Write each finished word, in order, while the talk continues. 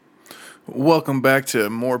Welcome back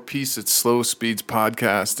to More Peace at Slow Speeds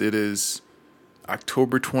podcast. It is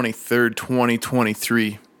October 23rd,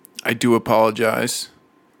 2023. I do apologize.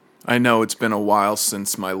 I know it's been a while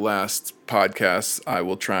since my last podcast. I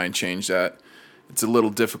will try and change that. It's a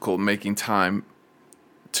little difficult making time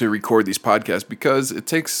to record these podcasts because it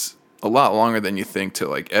takes a lot longer than you think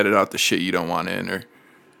to edit out the shit you don't want in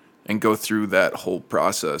and go through that whole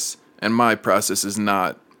process. And my process is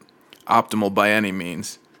not optimal by any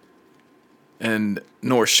means. And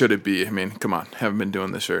nor should it be. I mean, come on, haven't been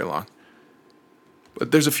doing this very long.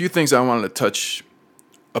 But there's a few things I wanted to touch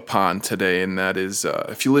upon today, and that is,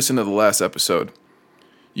 if you listen to the last episode,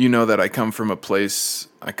 you know that I come from a place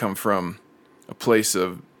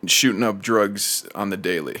of shooting up drugs on the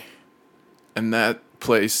daily. And that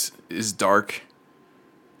place is dark.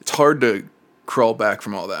 It's hard to crawl back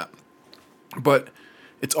from all that. But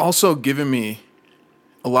it's also given me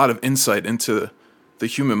a lot of insight into the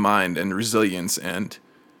human mind and resilience and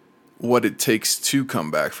what it takes to come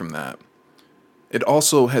back from that. It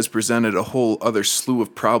also has presented a whole other slew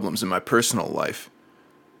of problems in my personal life.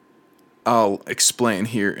 I'll explain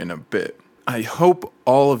here in a bit. I hope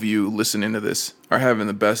all of you listening to this are having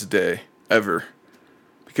the best day ever,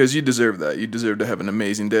 because you deserve that. You deserve to have an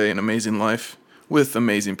amazing day, an amazing life with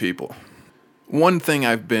amazing people. One thing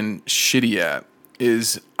I've been shitty at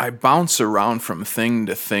is I bounce around from thing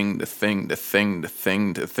to thing to thing to thing to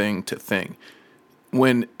thing to thing to thing.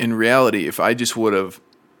 When in reality, if I just would have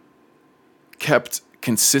kept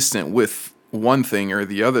consistent with one thing or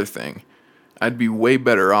the other thing, I'd be way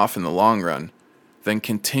better off in the long run than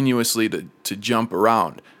continuously to jump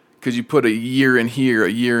around. Because you put a year in here,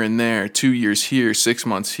 a year in there, 2 years here, 6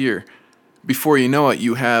 months here. Before you know it,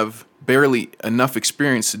 you have barely enough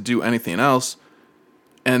experience to do anything else.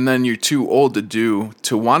 And then you're too old to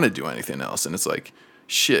want to do anything else. And it's like,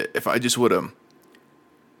 shit, if I just would have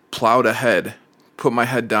plowed ahead, put my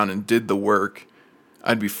head down and did the work,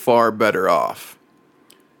 I'd be far better off.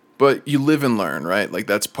 But you live and learn, right? Like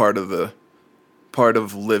that's part of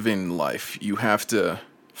living life. You have to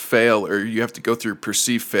fail, or you have to go through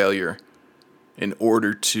perceived failure in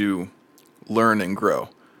order to learn and grow.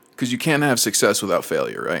 Because you can't have success without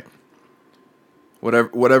failure, right?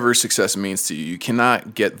 Whatever success means to you, you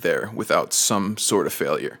cannot get there without some sort of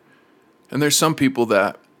failure. And there's some people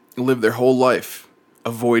that live their whole life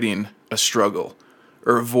avoiding a struggle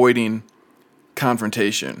or avoiding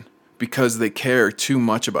confrontation because they care too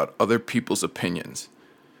much about other people's opinions.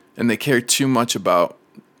 And they care too much about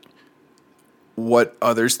what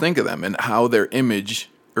others think of them and how their image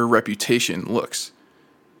or reputation looks.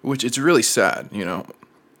 Which it's really sad, you know.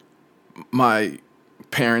 My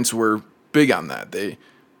parents were big on that.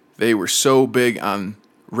 They were so big on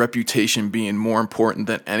reputation being more important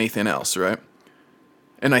than anything else, right?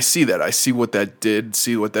 And I see that. I see what that did,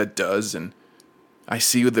 see what that does, and I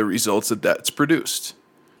see the results that's produced.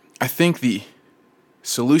 I think the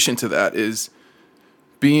solution to that is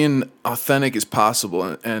being authentic as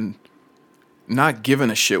possible and not giving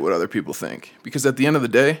a shit what other people think. Because at the end of the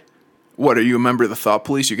day, what, are you a member of the thought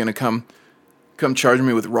police? You're going to come charge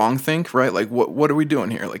me with wrong think, right? Like, what are we doing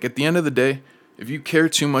here? Like, at the end of the day, if you care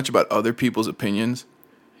too much about other people's opinions,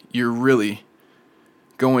 you're really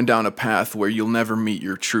going down a path where you'll never meet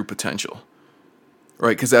your true potential,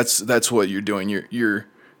 right? Because that's what you're doing. You're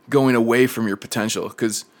going away from your potential.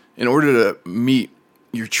 Because in order to meet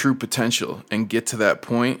your true potential and get to that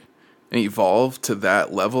point and evolve to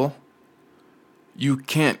that level, you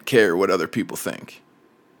can't care what other people think,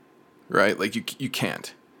 right? Like, you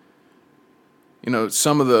can't. You know,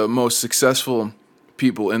 some of the most successful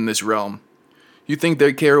people in this realm, you think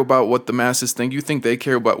they care about what the masses think? You think they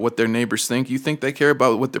care about what their neighbors think? You think they care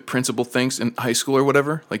about what their principal thinks in high school or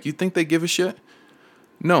whatever? Like, you think they give a shit?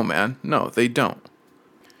 No, man. No, they don't.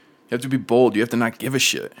 You have to be bold. You have to not give a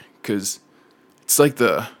shit. Because it's like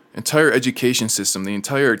the entire education system, the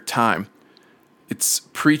entire time, it's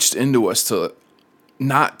preached into us to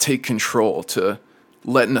not take control, to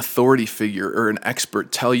let an authority figure or an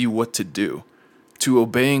expert tell you what to do, to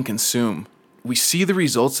obey and consume. We see the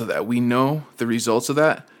results of that. We know the results of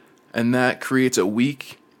that. And that creates a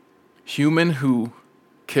weak human who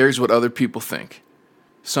cares what other people think.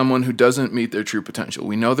 Someone who doesn't meet their true potential.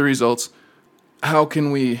 We know the results. How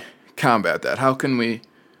can we combat that? How can we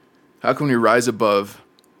rise above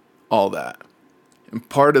all that? And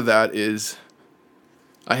part of that is,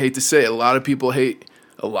 I hate to say it, a lot of people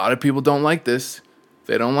don't like this.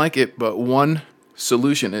 They don't like it. But one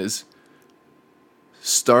solution is,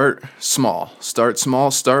 start small. Start small.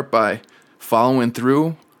 Start by following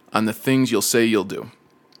through on the things you'll say you'll do.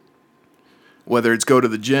 Whether it's go to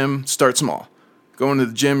the gym, start small. Going to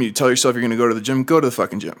the gym, you tell yourself you're going to go to the gym, go to the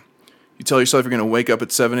fucking gym. You tell yourself you're going to wake up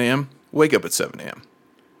at 7 a.m., wake up at 7 a.m.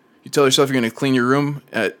 You tell yourself you're going to clean your room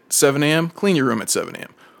at 7 a.m., clean your room at 7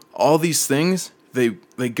 a.m. All these things, they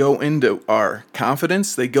go into our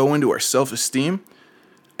confidence, they go into our self-esteem,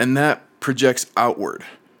 and that projects outward.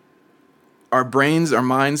 Our brains, our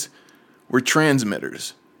minds, we're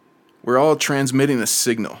transmitters. We're all transmitting a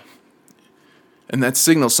signal. And that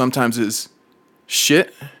signal sometimes is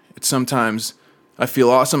shit. It's sometimes I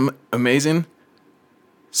feel awesome, amazing.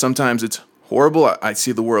 Sometimes it's horrible. I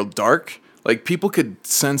see the world dark. Like, people could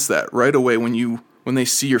sense that right away when they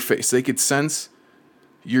see your face. They could sense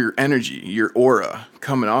your energy, your aura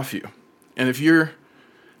coming off you. And if you're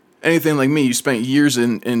anything like me, you spent years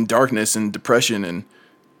in darkness and depression and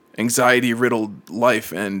anxiety-riddled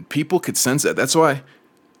life, and people could sense that. That's why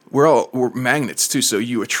we're magnets too, so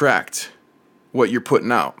you attract what you're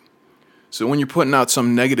putting out. So when you're putting out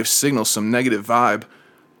some negative signal, some negative vibe,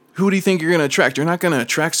 who do you think you're going to attract? You're not going to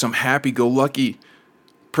attract some happy-go-lucky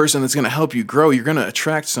person that's going to help you grow. You're going to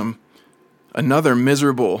attract another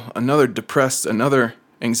miserable, another depressed, another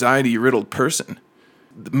anxiety-riddled person.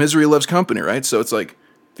 Misery loves company, right? So it's like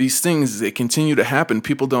these things, they continue to happen.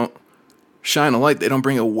 People don't shine a light. They don't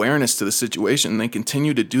bring awareness to the situation. They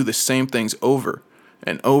continue to do the same things over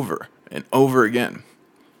and over and over again.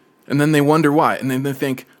 And then they wonder why. And then they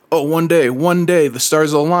think, oh, one day, the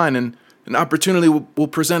stars will align and an opportunity will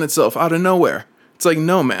present itself out of nowhere. It's like,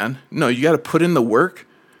 no, man. No, you got to put in the work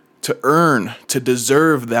to earn, to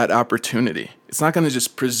deserve that opportunity. It's not going to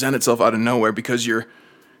just present itself out of nowhere because you're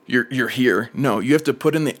here. No, you have to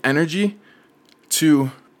put in the energy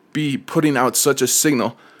to be putting out such a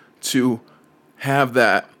signal to have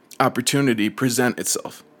that opportunity present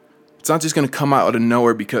itself. It's not just going to come out of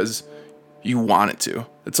nowhere because you want it to.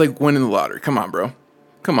 It's like winning the lottery. Come on, bro.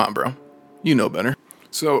 You know better.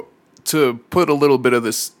 So to put a little bit of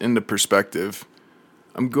this into perspective,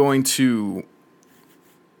 I'm going to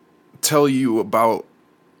tell you about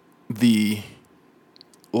the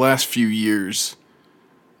last few years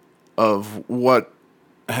of what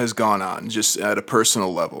has gone on just at a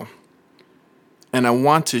personal level. And I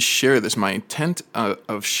want to share this. My intent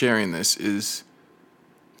of sharing this is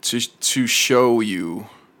to show you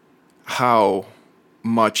how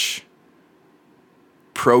much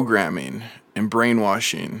programming and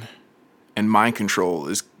brainwashing and mind control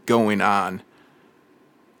is going on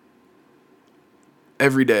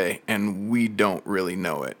every day, and we don't really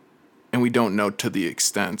know it. And we don't know to the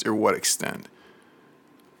extent or what extent.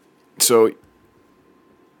 So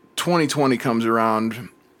 2020 comes around,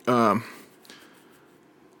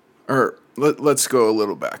 let's go a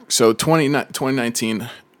little back. So 2019,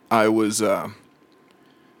 I was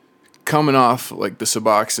coming off like the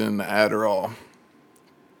Suboxone, the Adderall,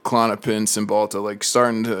 Klonopin, Cymbalta, like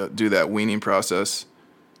starting to do that weaning process.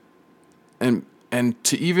 And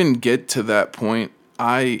to even get to that point,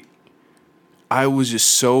 I was just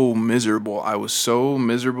so miserable. I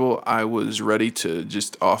was ready to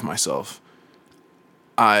just off myself.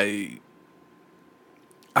 I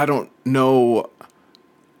don't know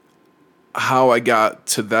how I got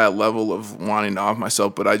to that level of wanting to off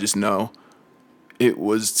myself, but I just know it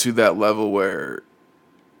was to that level where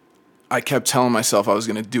I kept telling myself I was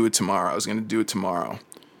going to do it tomorrow.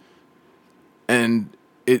 And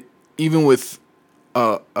it, even with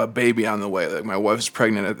a baby on the way, like my wife was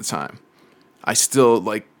pregnant at the time, I still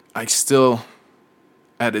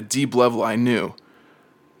at a deep level, I knew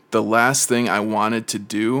the last thing I wanted to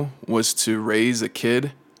do was to raise a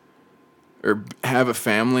kid or have a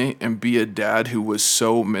family and be a dad who was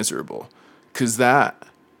so miserable. 'Cause that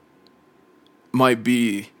might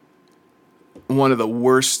be one of the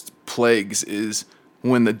worst plagues, is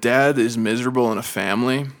when the dad is miserable in a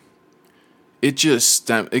family, it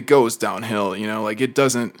goes downhill, like it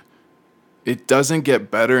doesn't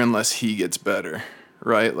get better unless he gets better,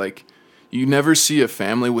 right? Like, you never see a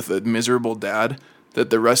family with a miserable dad that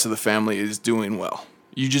the rest of the family is doing well.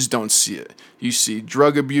 You just don't see it. You see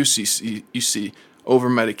drug abuse, you see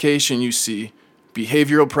over-medication, you see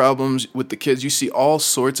behavioral problems with the kids, you see all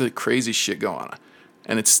sorts of crazy shit going on.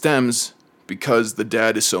 And it stems because the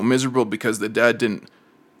dad is so miserable, because the dad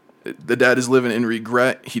is living in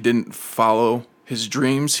regret. He didn't follow his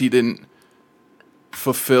dreams. He didn't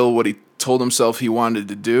fulfill what he told himself he wanted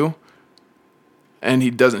to do. And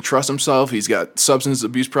he doesn't trust himself. He's got substance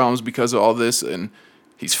abuse problems because of all this, and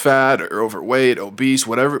he's fat or overweight, obese,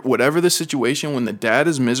 whatever the situation. When the dad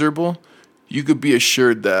is miserable, you could be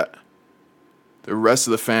assured that the rest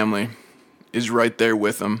of the family is right there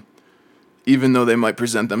with him, even though they might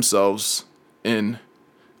present themselves in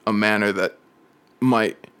a manner that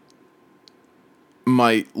might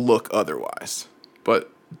look otherwise.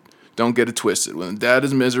 But don't get it twisted. When the dad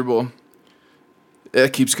is miserable,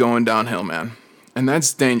 it keeps going downhill, man. And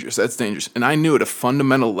that's dangerous. That's dangerous. And I knew at a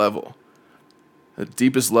fundamental level, the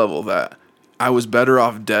deepest level, that I was better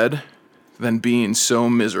off dead than being so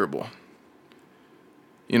miserable.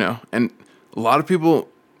 And a lot of people,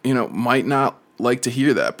 might not like to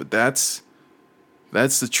hear that, but that's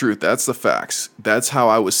the truth. That's the facts. That's how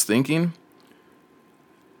I was thinking.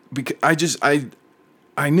 Because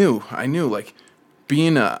I knew like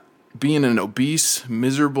being an obese,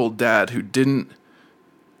 miserable dad who didn't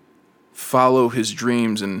follow his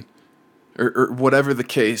dreams or whatever the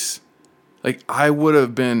case, like I would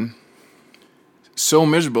have been so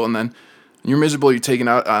miserable. And then you're miserable, you're taking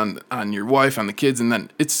out on your wife, on the kids, and then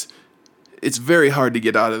it's very hard to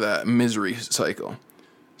get out of that misery cycle.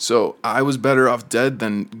 So I was better off dead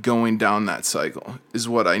than going down that cycle, is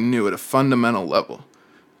what I knew at a fundamental level.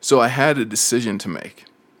 So I had a decision to make.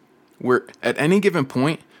 Where at any given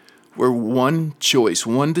point, we're one choice,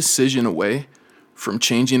 one decision away from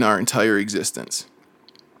changing our entire existence.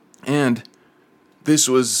 And this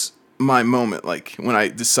was my moment, like when I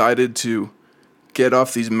decided to get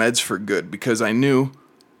off these meds for good, because I knew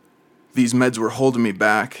these meds were holding me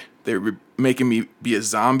back. They were making me be a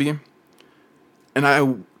zombie. And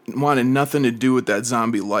I wanted nothing to do with that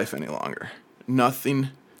zombie life any longer. Nothing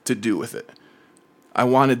to do with it. I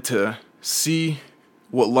wanted to see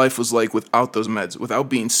what life was like without those meds, without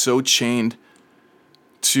being so chained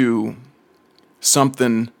to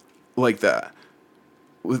something like that,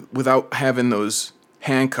 without having those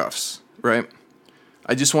handcuffs, right?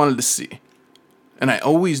 I just wanted to see. And I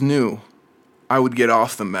always knew I would get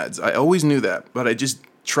off the meds. I always knew that, but I just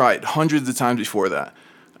tried hundreds of times before that.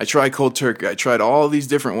 I tried cold turkey. I tried all these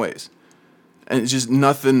different ways. And it's just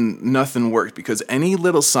nothing worked, because any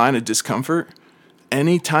little sign of discomfort,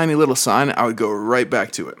 any tiny little sign, I would go right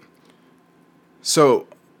back to it. So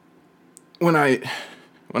when I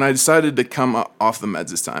decided to come off the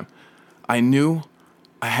meds this time, I knew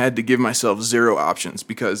I had to give myself zero options,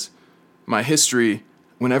 because my history,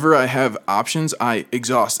 whenever I have options, I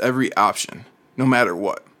exhaust every option, no matter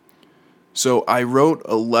what. So I wrote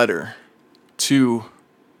a letter to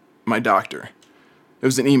my doctor. It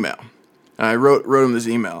was an email. And I wrote him this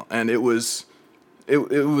email, and it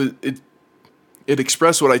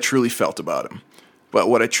expressed what I truly felt about him. But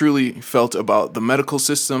what I truly felt about the medical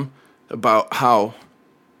system, about how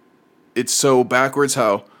it's so backwards,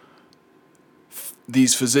 how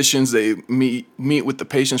these physicians, they meet with the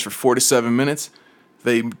patients for 4 to 7 minutes.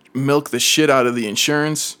 They milk the shit out of the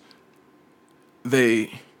insurance.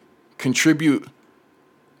 They contribute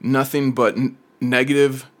nothing but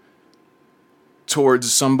negative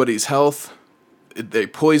towards somebody's health. They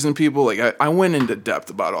poison people. Like I went into depth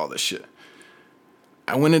about all this shit.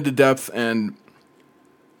 I went into depth, and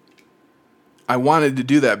I wanted to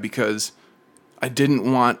do that because I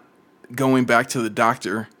didn't want going back to the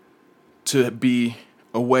doctor to be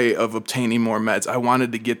a way of obtaining more meds. I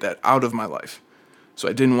wanted to get that out of my life. So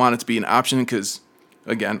I didn't want it to be an option, because,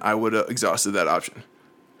 again, I would have exhausted that option.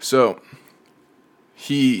 So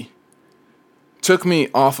he took me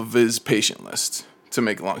off of his patient list, to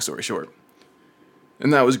make a long story short.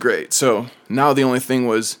 And that was great. So now the only thing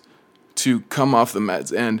was to come off the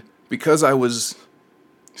meds. And because I was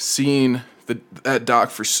seeing that doc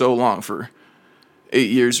for so long, for 8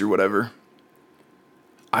 years or whatever,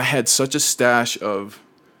 I had such a stash of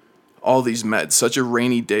all these meds, such a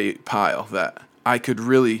rainy day pile, that I could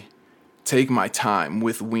really take my time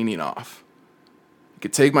with weaning off. I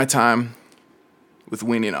could take my time with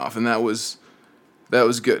weaning off, and that was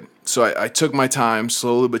good. So I took my time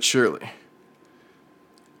slowly but surely.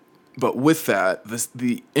 But with that,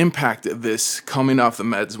 the impact of this coming off the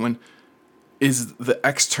meds is the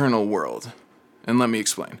external world. And let me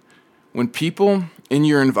explain. When people in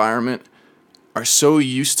your environment are so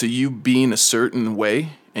used to you being a certain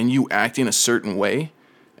way, and you acting a certain way,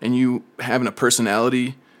 and you having a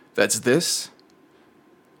personality that's this,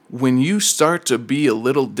 when you start to be a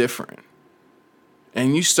little different,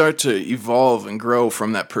 and you start to evolve and grow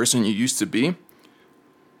from that person you used to be,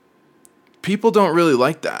 people don't really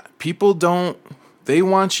like that. They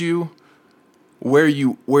want you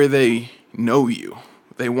where they know you.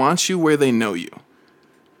 They want you where they know you.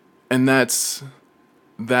 And that's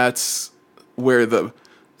where the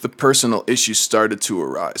personal issues started to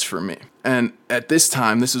arise for me. And at this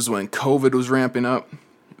time, this is when COVID was ramping up,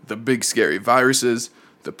 the big scary viruses,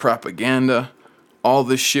 the propaganda, all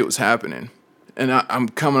this shit was happening. And I'm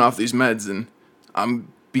coming off these meds, and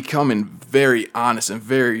I'm becoming very honest and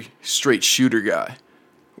very straight shooter guy,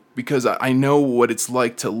 because I know what it's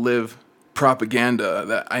like to live propaganda,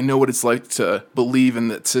 that I know what it's like to believe in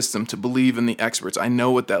that system, to believe in the experts. I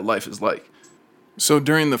know what that life is like. So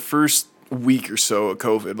during the first week or so of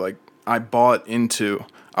COVID, like I bought into,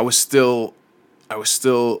 I was still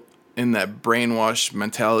in that brainwash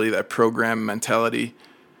mentality, that program mentality,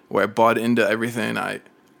 where I bought into everything.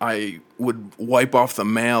 I would wipe off the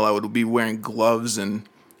mail. I would be wearing gloves and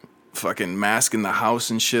fucking mask in the house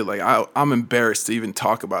and shit. Like I'm embarrassed to even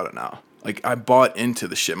talk about it now. Like I bought into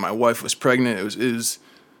the shit. My wife was pregnant.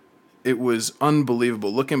 It was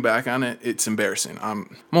unbelievable. Looking back on it, it's embarrassing.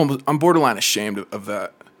 I'm borderline ashamed of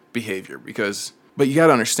that behavior but you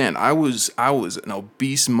gotta understand, I was an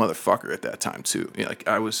obese motherfucker at that time too. You know, like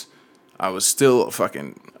I was still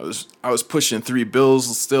I was pushing 3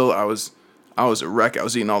 bills still. I was a wreck. I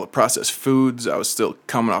was eating all the processed foods. I was still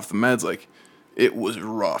coming off the meds. Like it was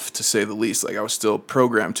rough to say the least. Like I was still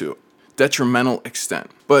programmed to a detrimental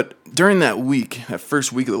extent. But during that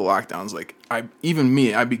first week of the lockdowns, like I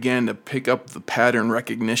began to pick up the pattern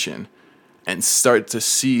recognition and start to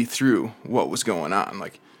see through what was going on.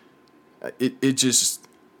 Like it just,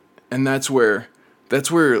 and that's where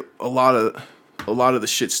a lot of the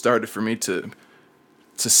shit started for me to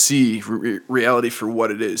see reality for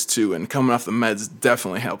what it is too. And coming off the meds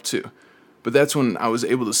definitely helped too. But that's when I was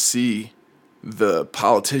able to see the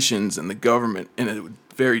politicians and the government in a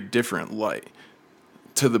very different light,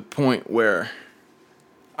 to the point where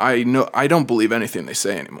I don't believe anything they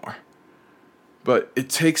say anymore. But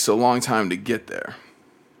it takes a long time to get there.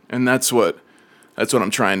 And that's what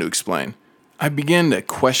I'm trying to explain. I began to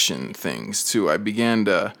question things too. I began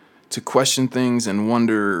to question things and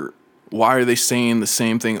wonder, why are they saying the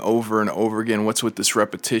same thing over and over again? What's with this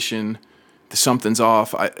repetition? Something's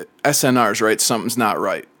off. SNRs, right? Something's not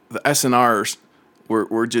right. The SNRs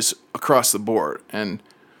were just across the board. And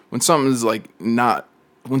when something's not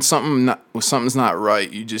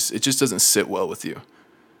right, it just doesn't sit well with you.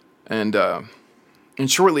 And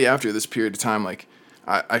shortly after this period of time, like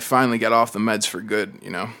I finally got off the meds for good. You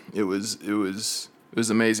know, it was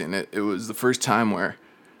amazing. It was the first time where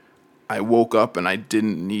I woke up and I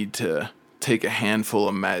didn't need to take a handful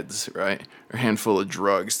of meds, right, or a handful of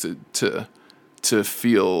drugs to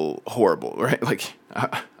feel horrible, right? Like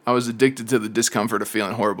I was addicted to the discomfort of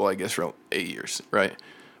feeling horrible, I guess, for 8 years, right?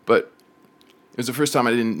 But it was the first time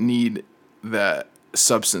I didn't need that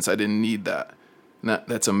substance. I didn't need that. And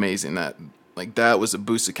that's amazing. That was a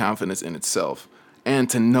boost of confidence in itself. And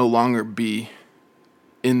to no longer be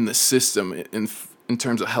in the system in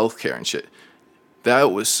terms of healthcare and shit.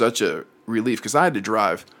 That was such a relief, because I had to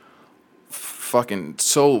drive fucking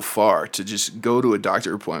so far to just go to a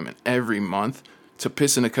doctor appointment every month, to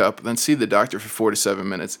piss in a cup, then see the doctor for 4 to 7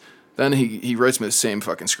 minutes. Then he writes me the same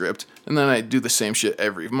fucking script, and then I do the same shit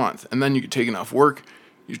every month. And then you're taking off work,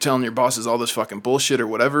 you're telling your bosses all this fucking bullshit or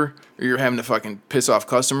whatever, or you're having to fucking piss off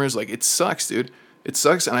customers. Like, it sucks, dude. It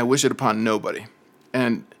sucks, and I wish it upon nobody.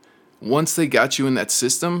 And once they got you in that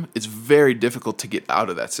system, it's very difficult to get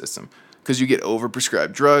out of that system, because you get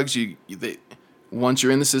overprescribed drugs. Once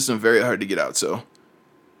you're in the system, very hard to get out. So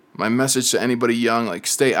my message to anybody young, like,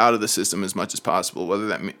 stay out of the system as much as possible,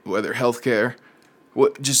 whether healthcare,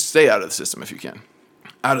 just stay out of the system if you can.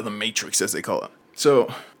 Out of the matrix, as they call it.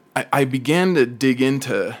 So I began to dig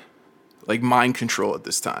into, like, mind control at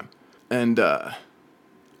this time. And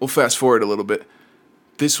we'll fast forward a little bit.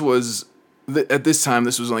 At this time,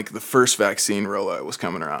 this was like the first vaccine rollout was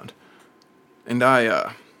coming around. And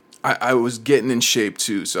I was getting in shape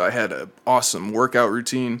too, so I had an awesome workout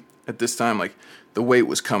routine at this time. Like, the weight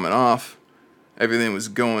was coming off. Everything was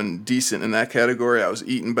going decent in that category. I was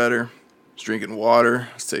eating better. I was drinking water.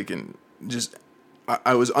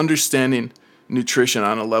 I was understanding nutrition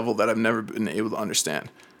on a level that I've never been able to understand.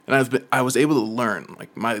 And I was able to learn.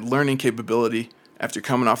 Like, my learning capability after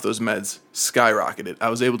coming off those meds skyrocketed. I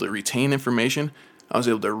was able to retain information. I was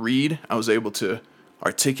able to read. I was able to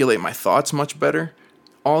articulate my thoughts much better.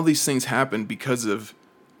 All these things happened because of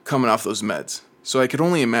coming off those meds. So I could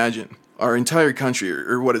only imagine our entire country,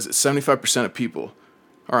 or what is it, 75% of people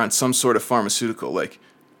are on some sort of pharmaceutical. Like,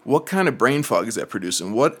 what kind of brain fog is that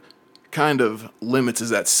producing? What kind of limits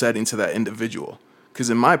is that setting to that individual?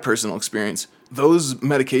 Because in my personal experience, those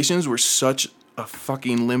medications were such a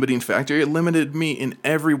fucking limiting factor. It limited me in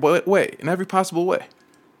every way, in every possible way.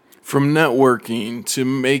 From networking, to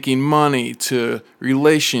making money, to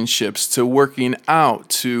relationships, to working out,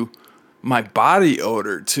 to my body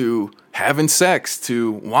odor, to having sex,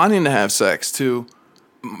 to wanting to have sex, to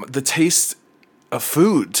the taste of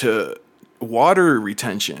food, to water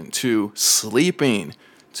retention, to sleeping,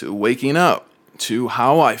 to waking up, to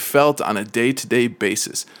how I felt on a day-to-day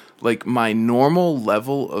basis. Like, my normal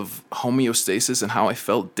level of homeostasis and how I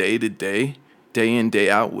felt day to day, day in,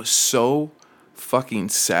 day out, was so fucking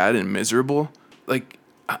sad and miserable. Like,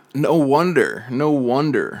 no wonder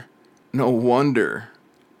no wonder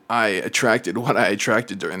I attracted what I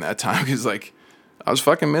attracted during that time, because like I was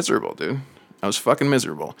fucking miserable, dude. I was fucking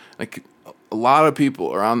miserable. Like a lot of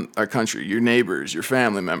people around our country, your neighbors, your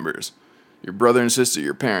family members, your brother and sister,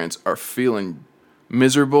 your parents are feeling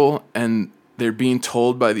miserable, and they're being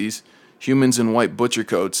told by these humans in white butcher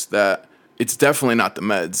coats that it's definitely not the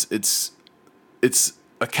meds. It's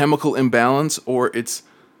a chemical imbalance, or it's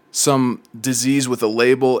some disease with a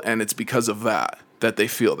label, and it's because of that they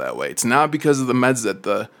feel that way. It's not because of the meds that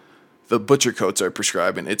the butcher coats are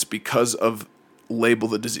prescribing. It's because of label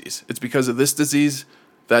the disease. It's because of this disease,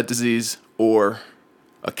 that disease, or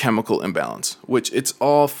a chemical imbalance, which it's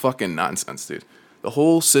all fucking nonsense, dude. The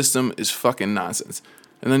whole system is fucking nonsense.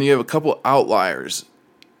 And then you have a couple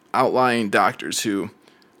outlying doctors who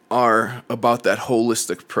are about that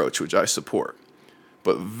holistic approach, which I support.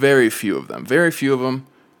 But very few of them,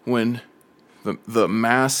 when the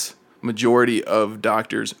mass majority of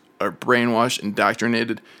doctors are brainwashed,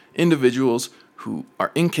 indoctrinated individuals who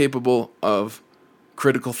are incapable of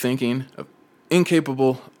critical thinking,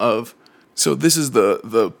 incapable of... So this is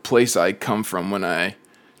the place I come from when I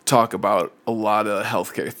talk about a lot of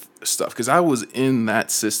healthcare stuff, because I was in that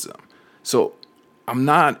system. So I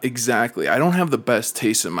don't have the best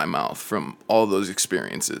taste in my mouth from all those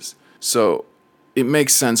experiences. So it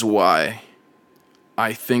makes sense why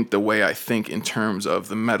I think the way I think in terms of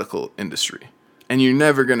the medical industry. And you're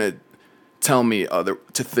never going to tell me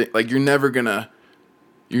you're never going to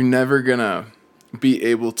be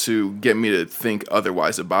able to get me to think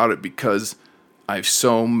otherwise about it, because I have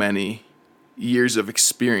so many years of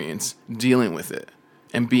experience dealing with it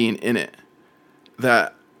and being in it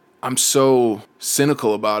that I'm so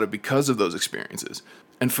cynical about it because of those experiences.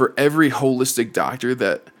 And for every holistic doctor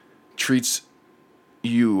that treats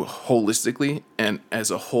you holistically and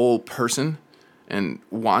as a whole person and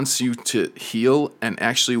wants you to heal and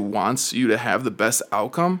actually wants you to have the best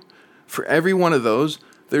outcome, for every one of those,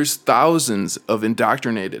 there's thousands of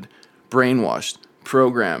indoctrinated, brainwashed,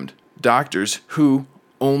 programmed doctors who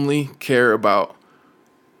only care about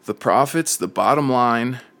the profits, the bottom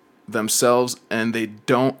line, themselves, and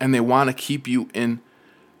they want to keep you in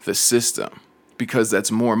the system because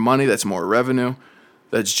that's more money, that's more revenue,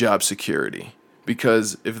 that's job security.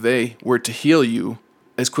 Because if they were to heal you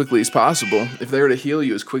as quickly as possible,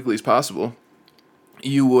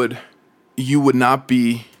 you would not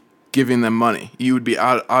be giving them money. You would be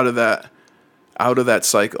out of that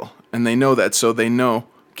cycle. And they know that, so they know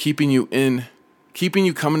keeping you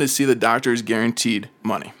coming to see the doctor is guaranteed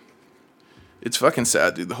money. It's fucking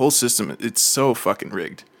sad, dude. The whole system, it's so fucking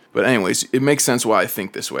rigged. But anyways, it makes sense why I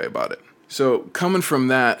think this way about it. So coming from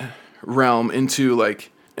that realm into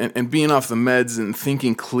like, and being off the meds and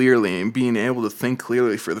thinking clearly and being able to think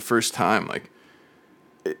clearly for the first time, like,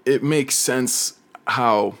 it makes sense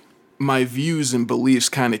how my views and beliefs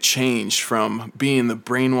kind of changed from being the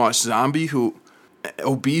brainwashed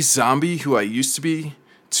obese zombie who I used to be,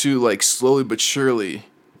 to like slowly but surely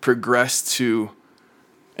progress to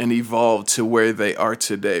and evolve to where they are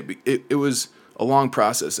today. It was a long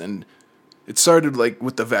process, and it started like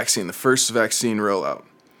with the vaccine, the first vaccine rollout.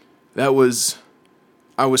 I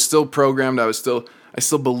was still programmed. I still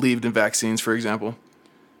believed in vaccines, for example,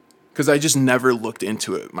 because I just never looked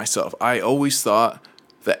into it myself. I always thought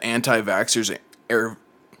that anti-vaxxers or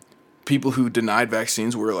people who denied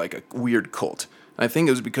vaccines were like a weird cult. And I think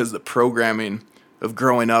it was because of the programming of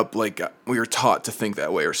growing up, like we were taught to think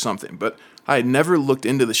that way or something. But I had never looked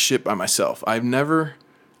into the shit by myself. I've never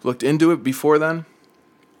looked into it before then.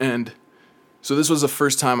 And so this was the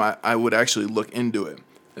first time I would actually look into it.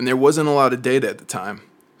 And there wasn't a lot of data at the time.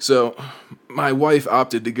 So my wife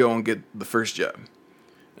opted to go and get the first jab.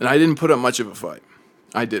 And I didn't put up much of a fight.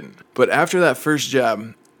 I didn't. But after that first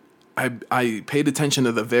jab, I paid attention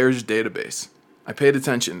to the VAERS database. I paid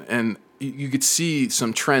attention, and you could see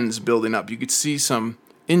some trends building up. You could see some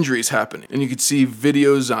injuries happening, and you could see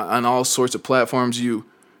videos on all sorts of platforms.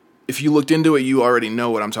 If you looked into it, you already know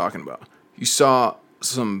what I'm talking about. You saw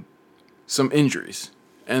some injuries,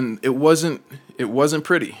 and it wasn't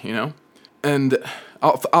pretty, you know. And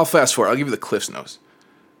I'll fast forward. I'll give you the Cliff's Notes.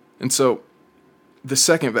 And so the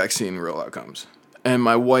second vaccine rollout comes, and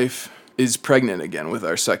my wife is pregnant again with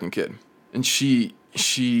our second kid, and she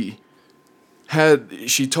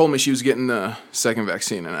told me she was getting the second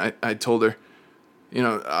vaccine, and I told her, you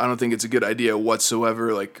know, I don't think it's a good idea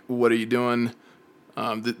whatsoever. Like, what are you doing?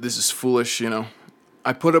 This is foolish, you know.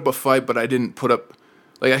 I put up a fight, but I didn't put up,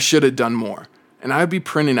 like, I should have done more. And I'd be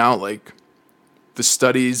printing out, like, the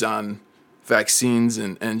studies on vaccines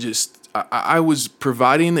and just, I was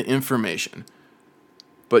providing the information.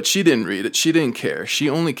 But she didn't read it. She didn't care. She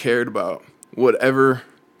only cared about whatever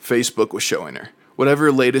Facebook was showing her,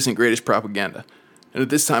 whatever latest and greatest propaganda. And at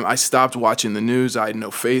this time, I stopped watching the news. I had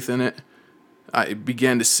no faith in it. I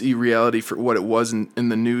began to see reality for what it was in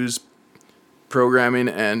the news programming,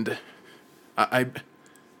 and I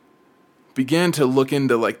began to look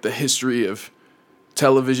into like the history of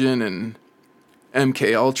television and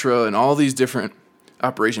MK Ultra and all these different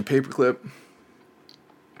Operation Paperclip,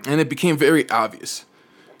 and it became very obvious,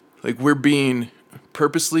 like we're being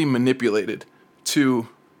purposely manipulated to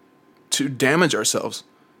damage ourselves.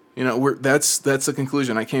 You know, that's the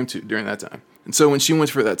conclusion I came to during that time. And so when she went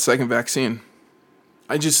for that second vaccine,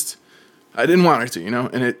 I didn't want her to, you know,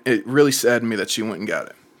 and it really saddened me that she went and got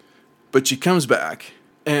it. But she comes back,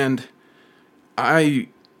 and I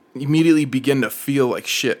immediately began to feel like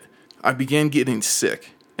shit. I began getting sick,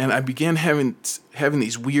 and I began having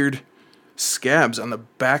these weird scabs on the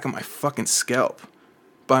back of my fucking scalp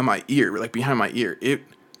by my ear, like behind my ear. It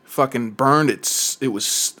fucking burned. It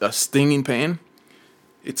was a stinging pain.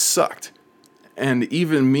 It sucked. And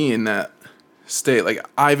even me in that state, like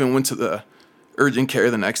I even went to the urgent care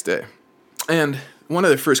the next day. And one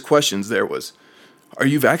of the first questions there was, are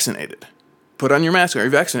you vaccinated? Put on your mask. Are you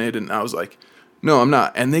vaccinated? And I was like, no, I'm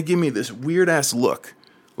not. And they give me this weird ass look,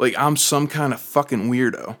 like I'm some kind of fucking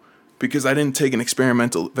weirdo because I didn't take an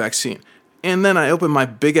experimental vaccine. And then I opened my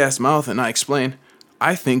big ass mouth and I explained,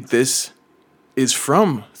 I think this is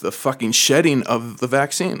from the fucking shedding of the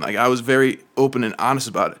vaccine. Like I was very open and honest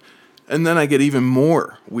about it. And then I get even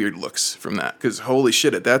more weird looks from that because holy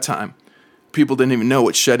shit, at that time, people didn't even know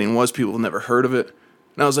what shedding was. People had never heard of it.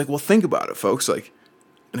 And I was like, well, think about it, folks. Like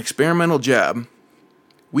an experimental jab,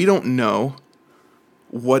 we don't know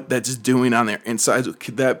what that's doing on their insides.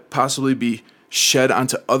 Could that possibly be shed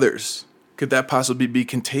onto others? Could that possibly be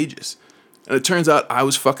contagious? And it turns out I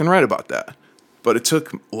was fucking right about that. But it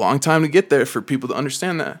took a long time to get there for people to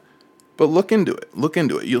understand that. But look into it. Look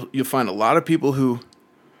into it. You'll find a lot of people who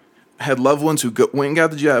had loved ones who went and got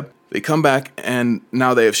the jab. They come back and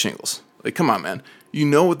now they have shingles. Like, come on, man. You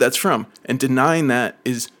know what that's from. And denying that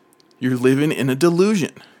is you're living in a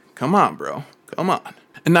delusion. Come on, bro. Come on.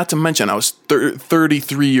 And not to mention, I was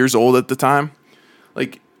 33 years old at the time.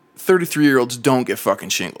 Like, 33-year-olds don't get fucking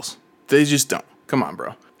shingles. They just don't. Come on,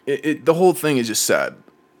 bro. The whole thing is just sad.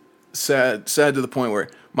 Sad to the point where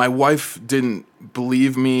my wife didn't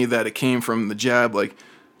believe me that it came from the jab. Like,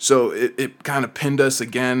 so it kind of pinned us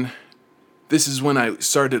again. This is when I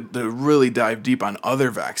started to really dive deep on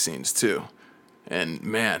other vaccines too. And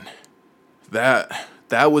man, that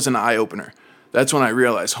was an eye-opener. That's when I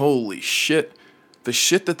realized, holy shit, the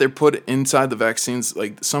shit that they're put inside the vaccines,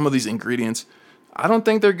 like some of these ingredients, I don't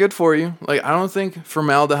think they're good for you. Like, I don't think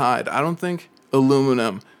formaldehyde, I don't think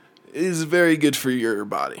aluminum is very good for your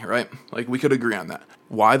body, right? Like, we could agree on that.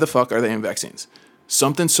 Why the fuck are they in vaccines?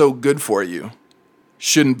 Something so good for you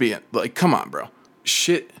shouldn't be in. Like, come on, bro.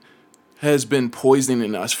 Shit has been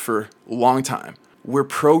poisoning us for a long time. We're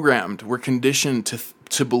programmed, we're conditioned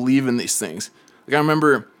to believe in these things. Like, I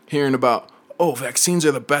remember hearing about, vaccines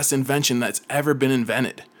are the best invention that's ever been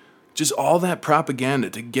invented. Just all that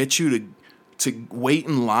propaganda to get you to wait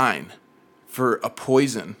in line for a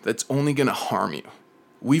poison that's only going to harm you.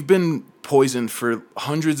 We've been poisoned for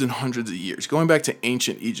hundreds and hundreds of years, going back to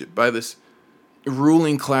ancient Egypt, by this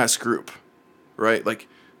ruling class group, right? Like,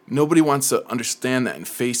 nobody wants to understand that and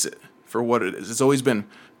face it for what it is. It's always been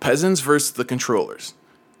peasants versus the controllers.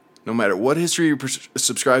 No matter what history you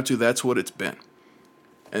subscribe to, that's what it's been.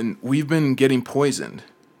 And we've been getting poisoned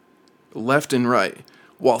left and right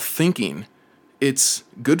while thinking it's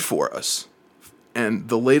good for us. And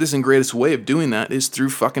the latest and greatest way of doing that is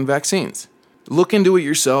through fucking vaccines. Look into it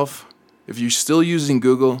yourself. If you're still using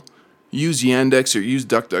Google, use Yandex or use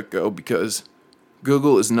DuckDuckGo because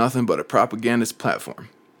Google is nothing but a propagandist platform.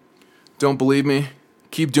 Don't believe me?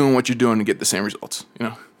 Keep doing what you're doing to get the same results, you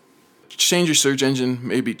know? Change your search engine,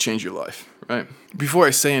 maybe change your life, right? Before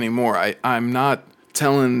I say any more, I'm not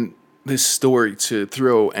telling this story to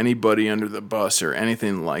throw anybody under the bus or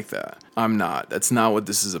anything like that. I'm not. That's not what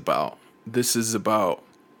this is about. This is about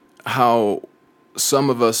how some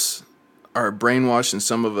of us are brainwashed and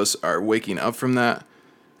some of us are waking up from that,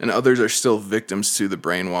 and others are still victims to the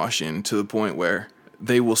brainwashing to the point where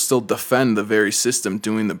they will still defend the very system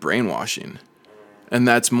doing the brainwashing. And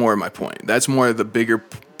that's more my point. That's more the bigger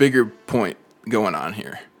point going on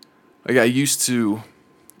here. Like, I used to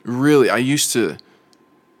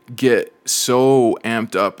get so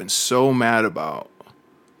amped up and so mad about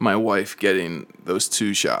my wife getting those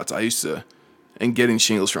 2 shots. And getting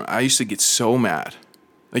shingles from it. I used to get so mad.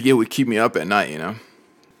 Like, it would keep me up at night, you know?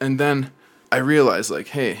 And then I realized, like,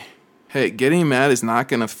 hey, getting mad is not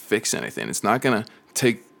going to fix anything. It's not going to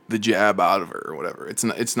take the jab out of her or whatever.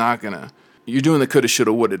 It's not gonna. You're doing the coulda,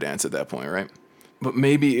 shoulda, woulda dance at that point, right? But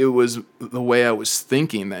maybe it was the way I was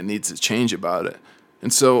thinking that needs to change about it.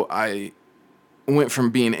 And so I went from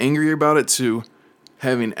being angry about it to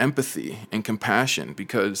having empathy and compassion,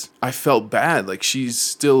 because I felt bad. Like, she's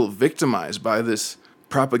still victimized by this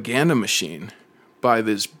propaganda machine, by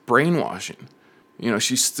this brainwashing.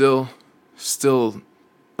 She's still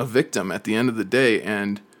a victim at the end of the day.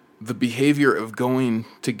 And the behavior of going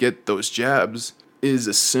to get those jabs is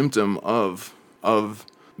a symptom of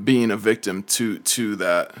being a victim to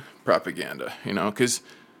that propaganda, because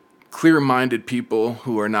clear-minded people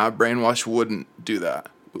who are not brainwashed wouldn't do that.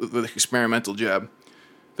 With the experimental jab,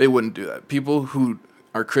 they wouldn't do that. People who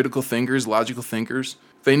are critical thinkers, logical thinkers,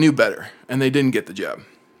 they knew better, and they didn't get the jab.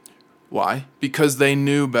 Why? Because they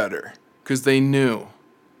knew better. Because they knew,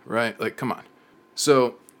 right? Like, come on.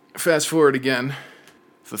 So, fast forward again,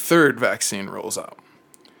 the third vaccine rolls out.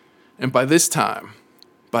 And by this time,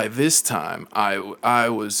 I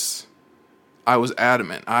was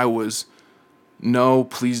adamant. I was, no,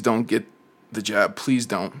 please don't get the jab. Please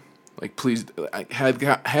don't. Like, please. I had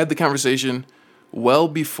the conversation well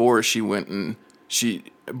before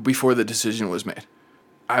before the decision was made.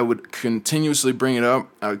 I would continuously bring it up.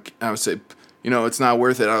 I would say, it's not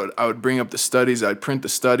worth it. I would bring up the studies. I'd print the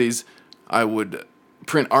studies. I would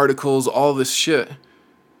print articles, all this shit.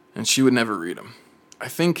 And she would never read them. I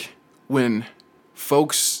think when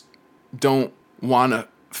folks don't want to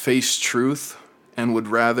face truth and would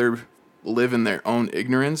rather live in their own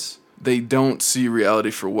ignorance, they don't see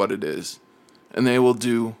reality for what it is. And they will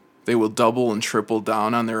double and triple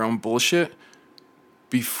down on their own bullshit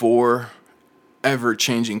before ever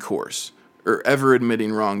changing course, or ever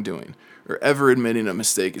admitting wrongdoing, or ever admitting a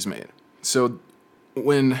mistake is made. So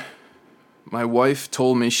when my wife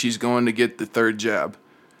told me she's going to get the third jab,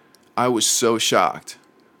 I was so shocked.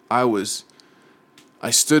 I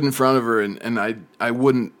stood in front of her and I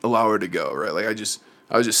wouldn't allow her to go, right? Like, I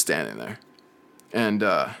was just standing there. And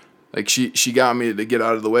like she got me to get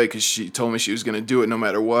out of the way because she told me she was going to do it no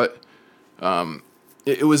matter what.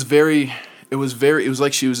 It was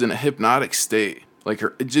like she was in a hypnotic state. Like,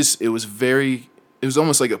 it was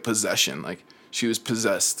almost like a possession. Like, she was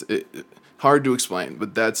possessed. Hard to explain,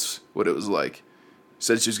 but that's what it was like.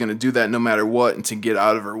 Said she was going to do that no matter what and to get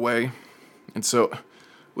out of her way. And so,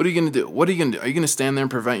 what are you going to do? What are you going to do? Are you going to stand there and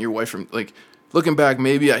prevent your wife from, like, looking back,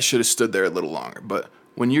 maybe I should have stood there a little longer. But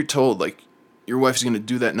when you're told, like, your wife's going to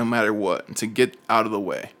do that no matter what and to get out of the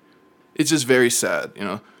way, it's just very sad,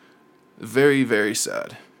 very, very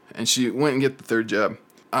sad. And she went and get the third jab.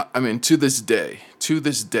 I mean, to this day,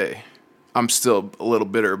 I'm still a little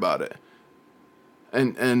bitter about it.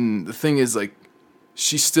 And the thing is, like,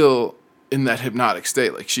 she's still in that hypnotic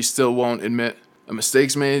state. Like, she still won't admit a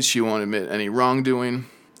mistake's made. She won't admit any wrongdoing,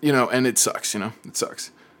 and it sucks, it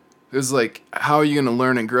sucks. It's like, how are you going to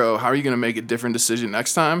learn and grow? How are you going to make a different decision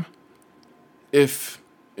next time if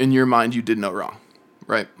in your mind you did no wrong,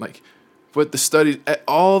 right? Like, but the studies,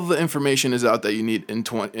 all the information is out that you need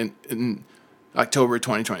in October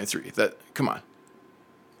 2023. That, come on,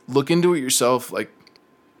 look into it yourself. Like,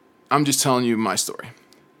 I'm just telling you my story.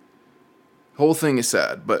 Whole thing is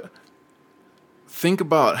sad, but think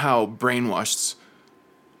about how brainwashed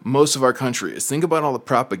most of our country is. Think about all the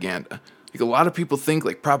propaganda. Like, a lot of people think,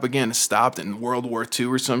 like, propaganda stopped in World War II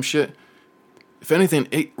or some shit. If anything,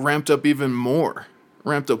 it ramped up even more.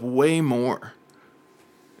 Ramped up way more.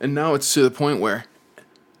 And now it's to the point where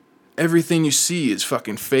everything you see is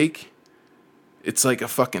fucking fake. It's like a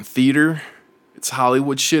fucking theater. It's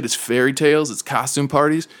Hollywood shit. It's fairy tales. It's costume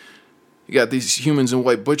parties. You got these humans in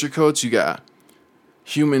white butcher coats. You got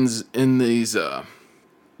humans in these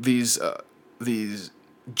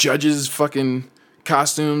judges fucking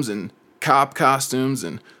costumes and cop costumes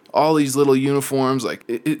and all these little uniforms. Like,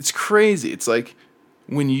 it's crazy. It's like,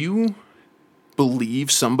 when you believe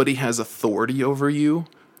somebody has authority over you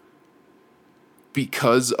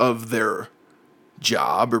because of their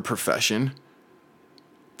job or profession,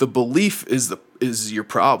 the belief is your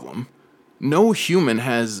problem. No human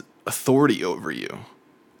has authority over you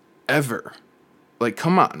ever. Like,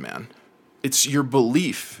 come on, man. It's your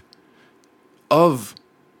belief of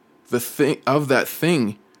that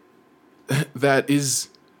thing that is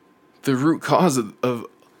the root cause of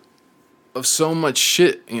so much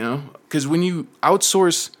shit, Because when you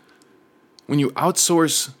outsource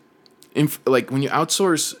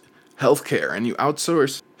healthcare and you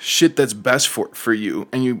outsource shit that's best for you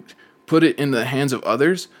and you put it in the hands of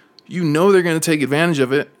others, they're going to take advantage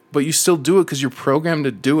of it, but you still do it because you're programmed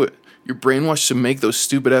to do it. You're brainwashed to make those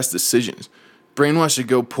stupid ass decisions. Brainwashed to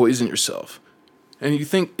go poison yourself. And you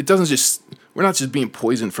think it doesn't just We're not just being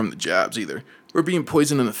poisoned from the jabs either. We're being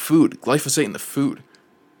poisoned in the food, glyphosate in the food,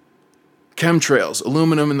 chemtrails,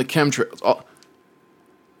 aluminum in the chemtrails,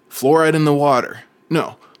 fluoride in the water.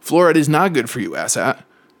 No, fluoride is not good for you, asshat.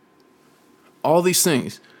 All these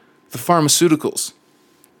things, the pharmaceuticals,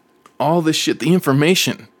 all this shit, the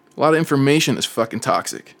information. A lot of information is fucking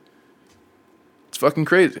toxic. It's fucking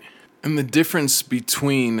crazy. And the difference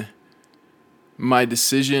between my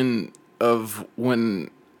decision of when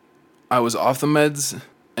I was off the meds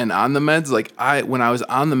and on the meds, when I was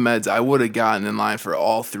on the meds, I would have gotten in line for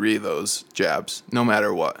all 3 of those jabs, no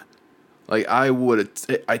matter what. Like, I would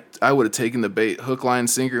have taken the bait, hook, line,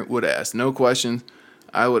 sinker, would have asked no questions.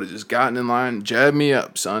 I would have just gotten in line, jab me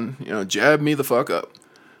up, son. Jab me the fuck up.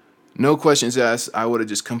 No questions asked. I would have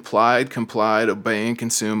just complied, obey and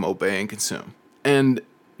consume. And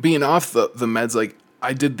being off the meds,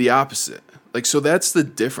 I did the opposite. So that's the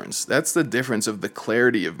difference. That's the difference of the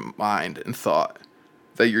clarity of mind and thought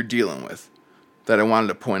that you're dealing with, that I wanted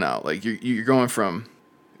to point out. You're going from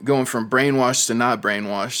brainwashed to not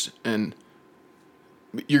brainwashed, and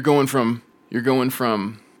you're going from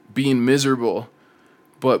being miserable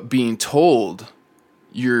but being told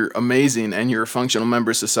you're amazing and you're a functional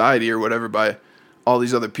member of society or whatever by all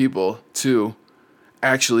these other people, to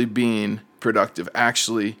actually being productive,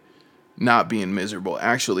 actually not being miserable,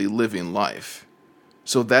 actually living life.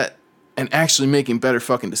 So that, and actually making better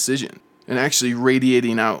fucking decisions, and actually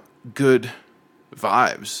radiating out good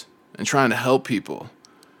vibes and trying to help people.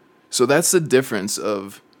 So that's the difference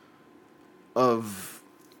of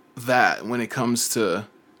that when it comes to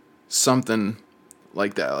something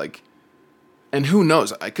like that. And who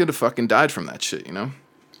knows, I could have fucking died from that shit,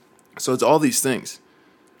 So it's all these things.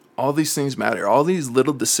 All these things matter. All these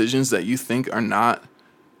little decisions that you think are not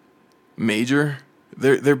major,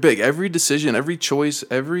 they're big. Every decision, every choice,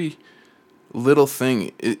 every little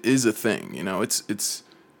thing is a thing.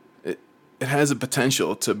 It has a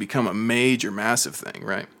potential to become a major, massive thing,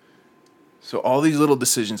 right? So all these little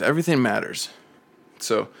decisions, everything matters.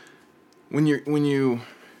 So when you're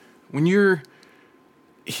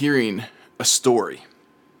hearing a story,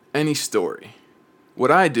 any story,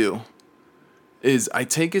 what I do is I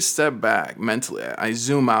take a step back mentally. I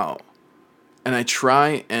zoom out and I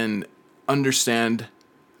try and understand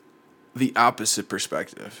the opposite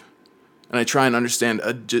perspective. And I try and understand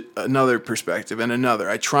another perspective and another.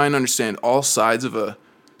 I try and understand all sides of a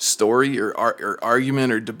story or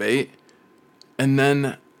argument or debate. And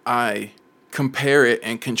then I compare it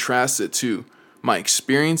and contrast it to my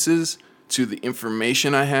experiences, to the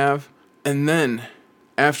information I have. And then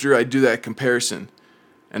after I do that comparison,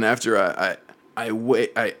 and after I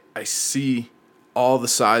see all the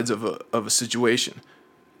sides of a situation,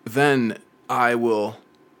 then I will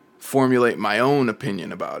formulate my own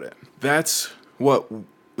opinion about it. That's optimal,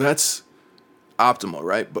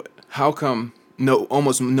 right? But how come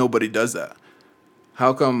almost nobody does that?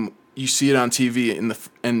 How come you see it on TV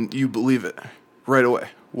and you believe it right away?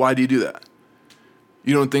 Why do you do that?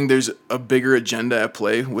 You don't think there's a bigger agenda at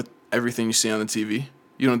play with everything you see on the TV?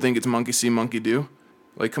 You don't think it's monkey see, monkey do?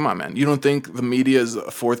 Come on, man. You don't think the media is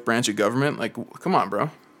a fourth branch of government? Come on, bro.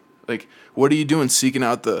 What are you doing seeking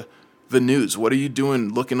out the news? What are you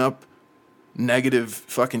doing looking up negative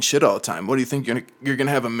fucking shit all the time? What do you think you're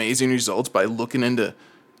gonna have amazing results by looking into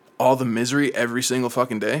all the misery every single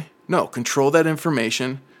fucking day? No, control that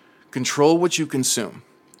information. Control what you consume.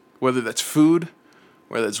 Whether that's food,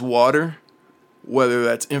 whether it's water, whether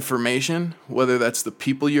that's information, whether that's the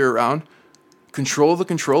people you're around. Control the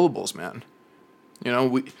controllables, man.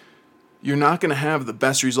 You're not going to have the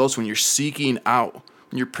best results when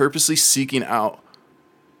you're purposely seeking out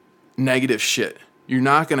negative shit. You're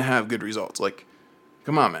not going to have good results.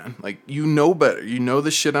 Come on, man. You know better. You know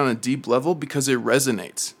this shit on a deep level because it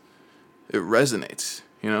resonates. It resonates,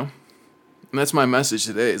 And that's my message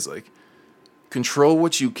today is control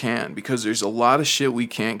what you can, because there's a lot of shit we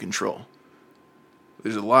can't control.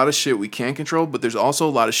 There's a lot of shit we can't control, but there's also a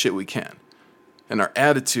lot of shit we can. And our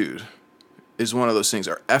attitude is one of those things.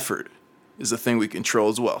 Our effort is the thing we control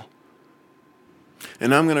as well.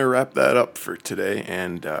 And I'm going to wrap that up for today.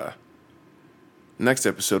 And next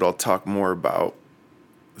episode, I'll talk more about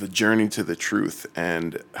the journey to the truth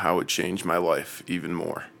and how it changed my life even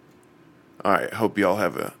more. All right. Hope you all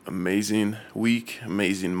have an amazing week,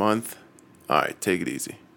 amazing month. All right. Take it easy.